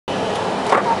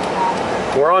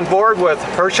We're on board with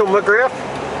Hershel McGriff,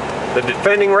 the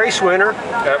defending race winner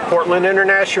at Portland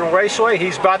International Raceway.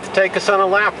 He's about to take us on a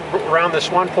lap around this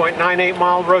 1.98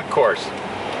 mile road course.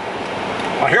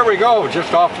 Well, here we go,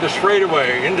 just off the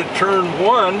straightaway into turn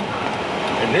 1,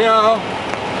 and now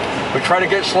we try to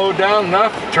get slowed down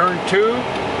enough, turn 2,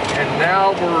 and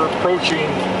now we're approaching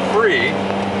 3.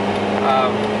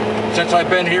 Since I've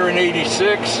been here in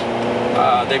 '86,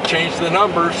 they've changed the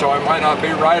numbers, so I might not be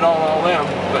right on all them,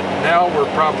 but now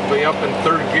we're probably up in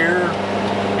 3rd gear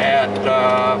at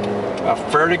a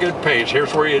fairly good pace.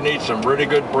 Here's where you need some really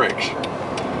good brakes.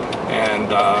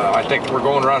 And I think we're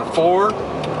going around 4,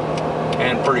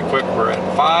 and pretty quick we're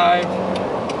at 5,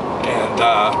 and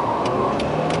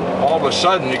all of a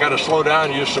sudden you got to slow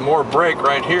down and use some more brake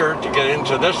right here to get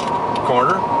into this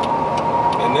corner,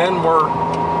 and then we're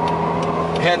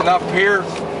heading up here,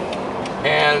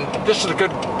 and this is a good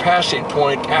passing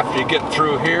point after you get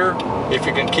through here. If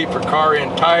you can keep your car in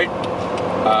tight,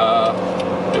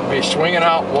 it'll be swinging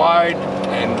out wide,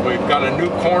 and we've got a new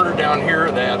corner down here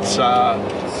that's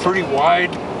pretty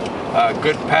wide.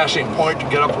 Good passing point to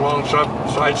get up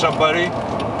alongside somebody.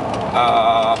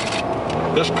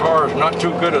 This car is not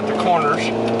too good at the corners,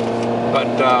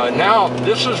 but now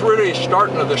this is really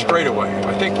starting of the straightaway.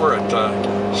 I think we're at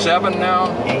 7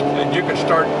 now, and you can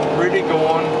start really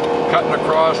going, cutting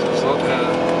across.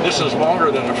 This is longer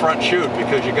than the front chute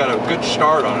because you got a good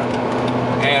start on it.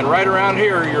 And right around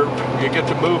here, you get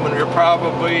to movement. You're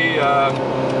probably,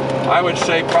 I would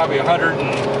say, probably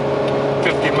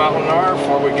 150 mile an hour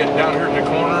before we get down here in the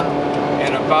corner.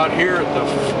 And about here at the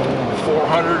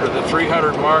 400 or the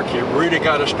 300 mark, you really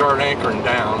got to start anchoring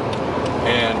down.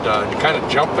 And you kind of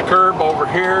jump the curb over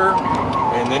here,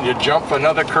 and then you jump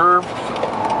another curb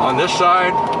on this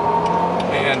side,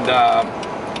 and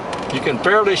you can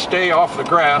barely stay off the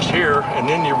grass here, and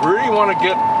then you really want to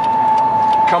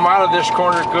come out of this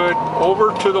corner good,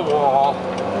 over to the wall,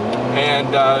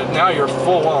 and now you're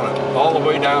full on it, all the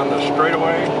way down the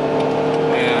straightaway,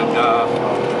 and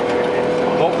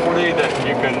hopefully that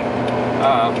you can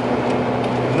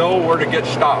know where to get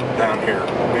stopped down here,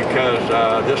 because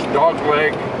this dog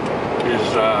leg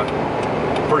is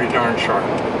pretty darn sharp.